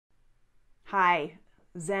Hi,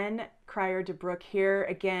 Zen Cryar DeBrucke here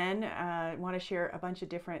again. I want to share a bunch of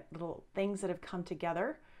different little things that have come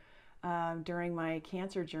together during my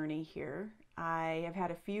cancer journey here. I have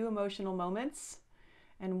had a few emotional moments,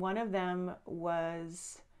 and one of them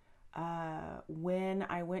was when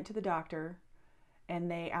I went to the doctor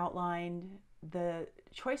and they outlined the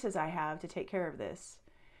choices I have to take care of this.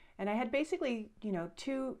 And I had basically,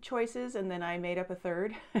 two choices, and then I made up a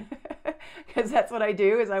third because that's what I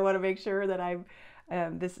do. Is I want to make sure that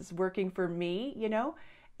this is working for me.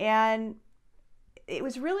 And it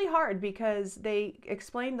was really hard because they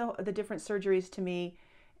explained the different surgeries to me,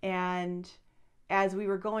 and as we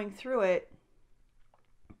were going through it,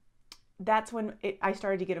 that's when I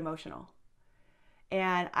started to get emotional,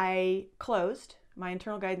 and I closed. My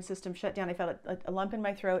internal guidance system shut down. I felt a lump in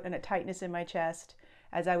my throat and a tightness in my chest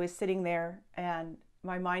as I was sitting there, and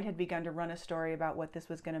my mind had begun to run a story about what this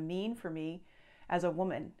was going to mean for me as a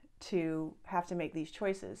woman to have to make these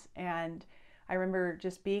choices. And I remember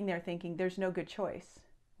just being there thinking, there's no good choice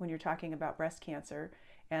when you're talking about breast cancer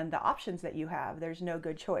and the options that you have. There's no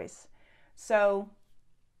good choice. So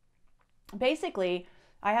basically,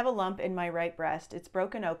 I have a lump in my right breast. It's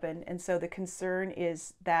broken open, and so the concern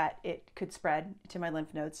is that it could spread to my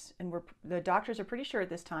lymph nodes. And the doctors are pretty sure at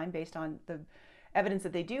this time, based on the evidence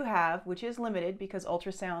that they do have, which is limited because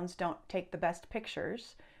ultrasounds don't take the best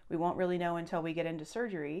pictures. We won't really know until we get into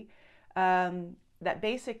surgery. That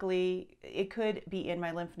basically it could be in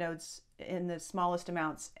my lymph nodes in the smallest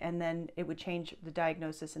amounts, and then it would change the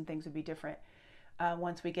diagnosis and things would be different.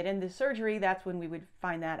 Once we get into surgery, that's when we would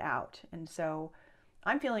find that out. And so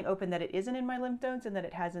I'm feeling open that it isn't in my lymph nodes and that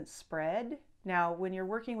it hasn't spread. Now, when you're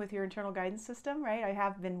working with your internal guidance system, right? I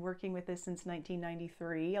have been working with this since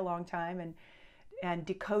 1993, a long time, and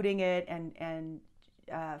decoding it and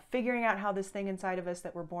figuring out how this thing inside of us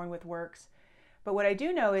that we're born with works. But what I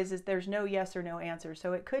do know is there's no yes or no answer.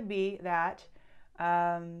 So it could be that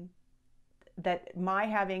that my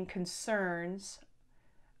having concerns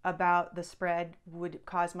about the spread would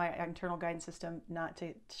cause my internal guidance system not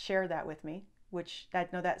to share that with me, which I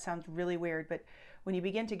know that sounds really weird, but when you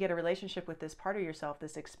begin to get a relationship with this part of yourself,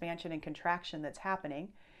 this expansion and contraction that's happening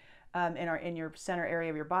in your center area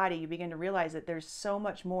of your body, you begin to realize that there's so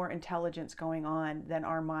much more intelligence going on than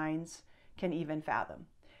our minds can even fathom,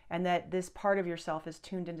 and that this part of yourself is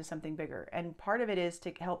tuned into something bigger. And part of it is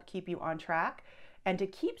to help keep you on track and to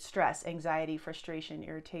keep stress, anxiety, frustration,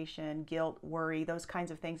 irritation, guilt, worry, those kinds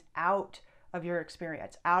of things out of your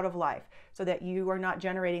experience, out of life, so that you are not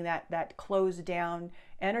generating that closed down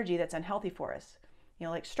energy that's unhealthy for us.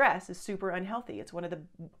 Like stress is super unhealthy. It's one of the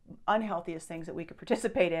unhealthiest things that we could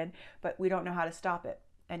participate in, but we don't know how to stop it.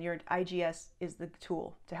 And your IGS is the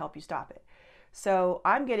tool to help you stop it. So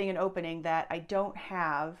I'm getting an opening that I don't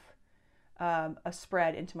have a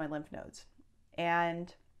spread into my lymph nodes.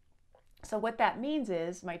 And so what that means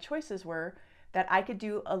is my choices were that I could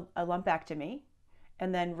do a lumpectomy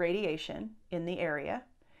and then radiation in the area.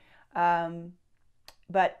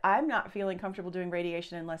 But I'm not feeling comfortable doing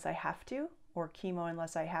radiation unless I have to, or chemo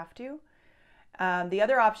unless I have to. The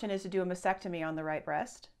other option is to do a mastectomy on the right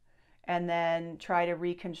breast and then try to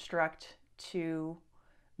reconstruct to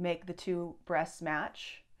make the two breasts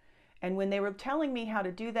match. And when they were telling me how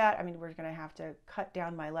to do that, I mean, we're going to have to cut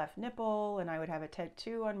down my left nipple, and I would have a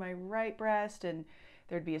tattoo on my right breast, and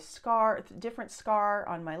there'd be a different scar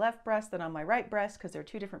on my left breast than on my right breast because they're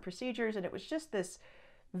two different procedures. And it was just this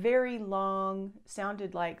very long,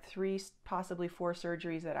 sounded like 3, possibly 4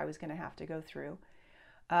 surgeries that I was going to have to go through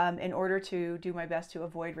in order to do my best to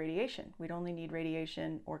avoid radiation. We'd only need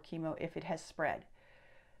radiation or chemo if it has spread.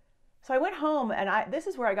 So I went home, and this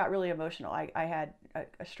is where I got really emotional. I had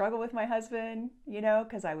a struggle with my husband,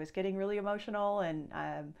 because I was getting really emotional. And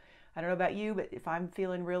I don't know about you, but if I'm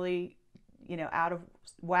feeling really, out of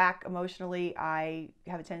whack emotionally, I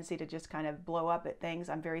have a tendency to just kind of blow up at things.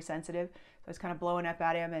 I'm very sensitive. So I was kind of blowing up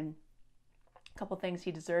at him, and a couple things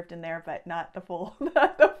he deserved in there, but not the full,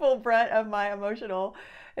 not the full brunt of my emotional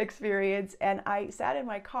experience. And I sat in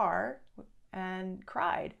my car and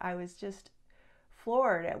cried. I was just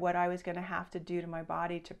floored at what I was going to have to do to my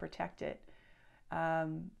body to protect it,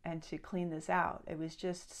 and to clean this out. It was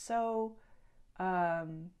just so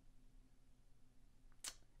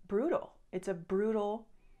brutal. It's a brutal,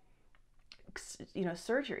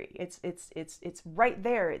 surgery. It's right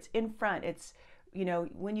there. It's in front. It's,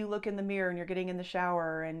 when you look in the mirror and you're getting in the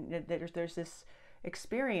shower, and there's this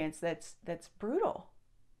experience that's brutal.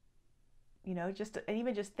 And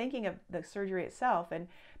even just thinking of the surgery itself. And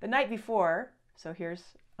the night before, so here's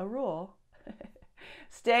a rule.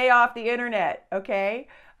 Stay off the internet, okay?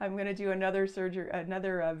 I'm going to do another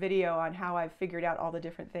video on how I've figured out all the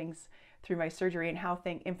different things through my surgery and how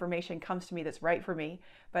information comes to me that's right for me.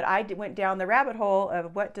 But I went down the rabbit hole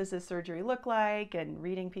of what does this surgery look like and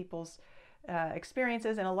reading people's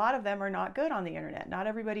experiences, and a lot of them are not good on the internet. Not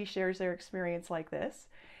everybody shares their experience like this,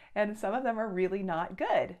 and some of them are really not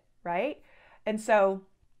good, right? And so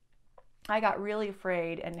I got really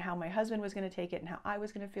afraid and how my husband was going to take it and how I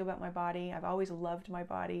was going to feel about my body. I've always loved my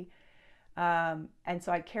body. And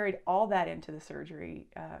so I carried all that into the surgery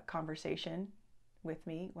conversation with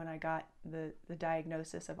me when I got the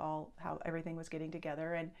diagnosis of how everything was getting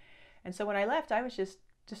together. And so when I left, I was just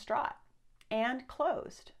distraught and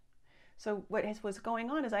closed. So what was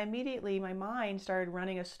going on is my mind started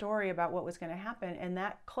running a story about what was going to happen, and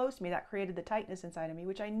that closed me. That created the tightness inside of me,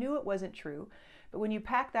 which I knew it wasn't true. But when you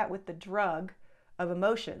pack that with the drug of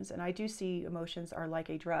emotions, and I do see emotions are like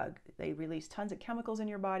a drug. They release tons of chemicals in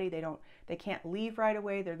your body. They can't leave right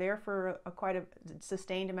away. They're there for quite a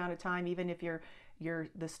sustained amount of time. Even if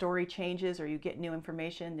the story changes or you get new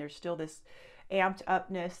information, there's still this amped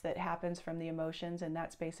upness that happens from the emotions, and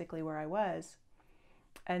that's basically where I was.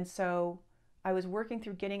 And so I was working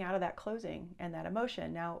through getting out of that closing and that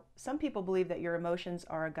emotion. Now, some people believe that your emotions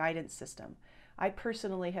are a guidance system. I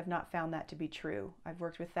personally have not found that to be true. I've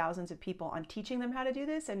worked with thousands of people on teaching them how to do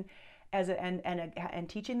this and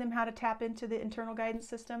teaching them how to tap into the internal guidance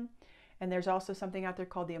system. And there's also something out there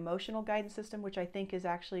called the emotional guidance system, which I think is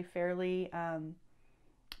actually fairly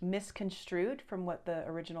misconstrued from what the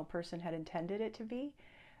original person had intended it to be.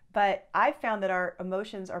 But I found that our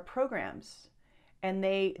emotions are programs, and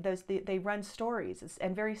they run stories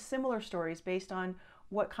and very similar stories based on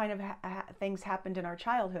what kind of things happened in our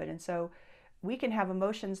childhood. And so we can have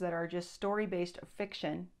emotions that are just story-based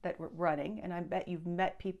fiction that we're running, and I bet you've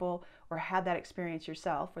met people or had that experience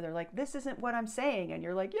yourself where they're like, this isn't what I'm saying, and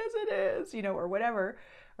you're like, yes it is, or whatever,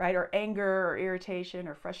 right? Or anger or irritation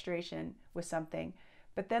or frustration with something.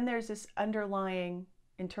 But then there's this underlying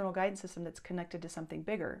internal guidance system that's connected to something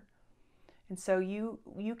bigger. And so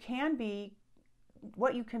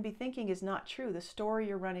what you can be thinking is not true. The story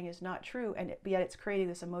you're running is not true, and yet it's creating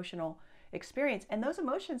this emotional experience. And those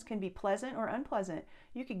emotions can be pleasant or unpleasant.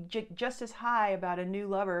 You could just as high about a new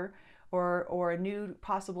lover or a new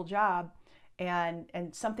possible job and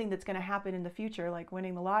something that's going to happen in the future, like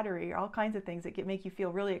winning the lottery, or all kinds of things that make you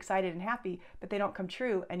feel really excited and happy, but they don't come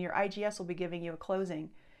true, and your IGS will be giving you a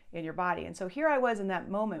closing in your body. And so here I was in that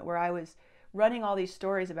moment where I was running all these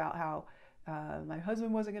stories about how my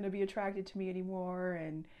husband wasn't going to be attracted to me anymore,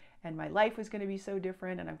 and my life was going to be so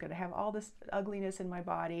different, and I'm going to have all this ugliness in my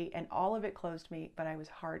body, and all of it closed me, but it was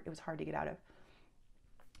hard to get out of.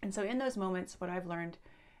 And so in those moments, what I've learned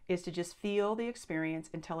is to just feel the experience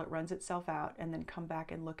until it runs itself out, and then come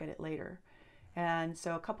back and look at it later. And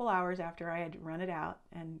so a couple hours after I had run it out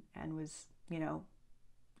and was,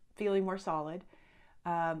 feeling more solid,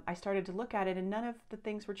 I started to look at it, and none of the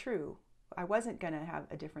things were true. I wasn't going to have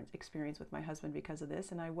a different experience with my husband because of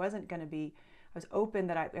this, and I was open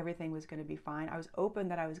that everything was going to be fine. I was open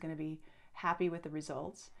that I was going to be happy with the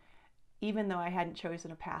results, even though I hadn't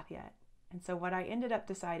chosen a path yet. And so what I ended up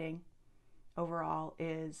deciding overall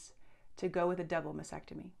is to go with a double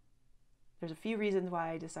mastectomy. There's a few reasons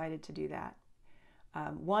why I decided to do that.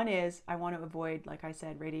 One is I want to avoid, like I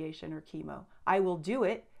said, radiation or chemo. I will do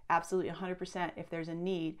it absolutely 100% if there's a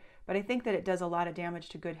need, but I think that it does a lot of damage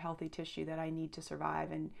to good, healthy tissue that I need to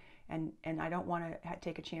survive, and I don't want to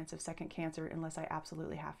take a chance of second cancer unless I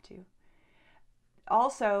absolutely have to.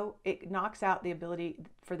 Also, it knocks out the ability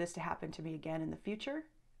for this to happen to me again in the future.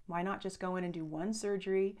 Why not just go in and do one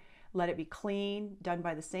surgery, let it be clean, done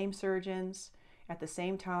by the same surgeons at the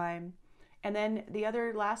same time? And then the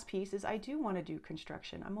other last piece is I do want to do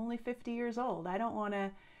construction. I'm only 50 years old. I don't want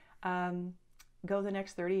to go the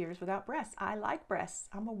next 30 years without breasts. I like breasts.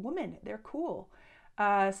 I'm a woman. They're cool.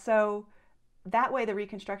 So that way the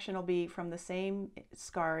reconstruction will be from the same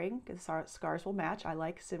scarring, because scars will match. I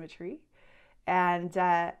like symmetry. And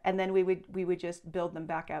then we would just build them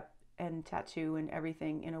back up and tattoo and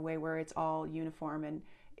everything in a way where it's all uniform,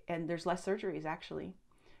 and there's less surgeries actually.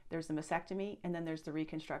 There's the mastectomy, and then there's the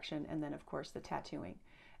reconstruction, and then of course the tattooing.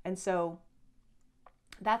 And so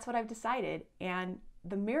that's what I've decided. And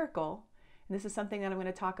the miracle, and this is something that I'm going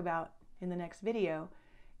to talk about in the next video,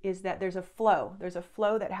 is that there's a flow. There's a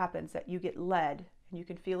flow that happens, that you get led, and you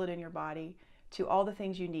can feel it in your body, to all the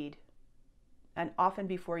things you need, and often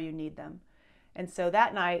before you need them. And so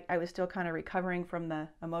that night, I was still kind of recovering from the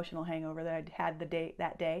emotional hangover that I'd had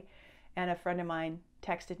that day, and a friend of mine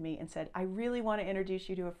texted me and said, I really want to introduce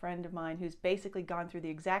you to a friend of mine who's basically gone through the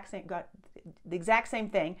exact the exact same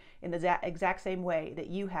thing in the exact same way that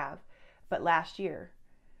you have, but last year.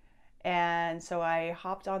 And so I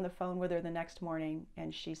hopped on the phone with her the next morning,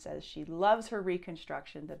 and she says she loves her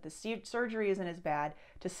reconstruction, that the surgery isn't as bad,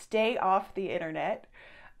 to stay off the internet,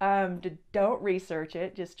 to don't research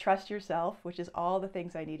it, just trust yourself, which is all the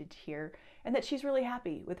things I needed to hear, and that she's really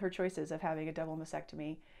happy with her choices of having a double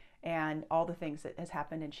mastectomy and all the things that has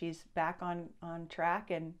happened, and she's back on track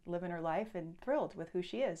and living her life and thrilled with who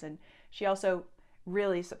she is. And she also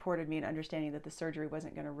really supported me in understanding that the surgery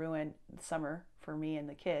wasn't going to ruin the summer for me and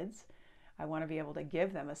the kids. I want to be able to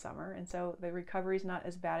give them a summer, and so the recovery is not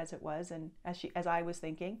as bad as it was, and as I was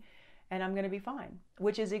thinking, and I'm going to be fine,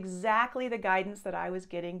 which is exactly the guidance that I was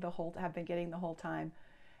getting have been getting the whole time.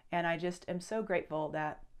 And I just am so grateful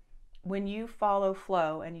that when you follow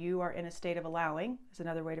flow and you are in a state of allowing, is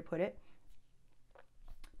another way to put it,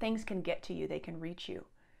 things can get to you, they can reach you.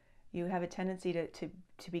 You have a tendency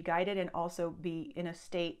to be guided and also be in a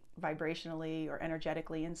state vibrationally or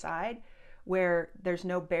energetically inside where there's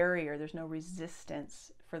no barrier, there's no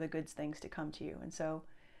resistance for the good things to come to you. And so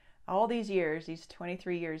all these years, these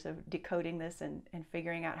 23 years of decoding this and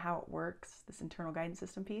figuring out how it works, this internal guidance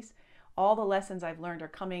system piece, all the lessons I've learned are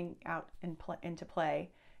coming out into play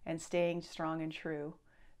and staying strong and true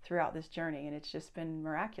throughout this journey. And it's just been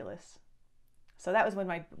miraculous. So that was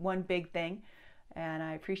my one big thing. And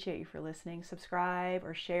I appreciate you for listening. Subscribe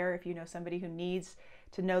or share if you know somebody who needs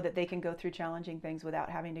to know that they can go through challenging things without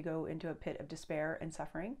having to go into a pit of despair and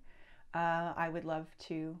suffering. I would love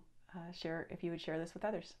to share if you would share this with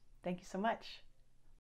others. Thank you so much.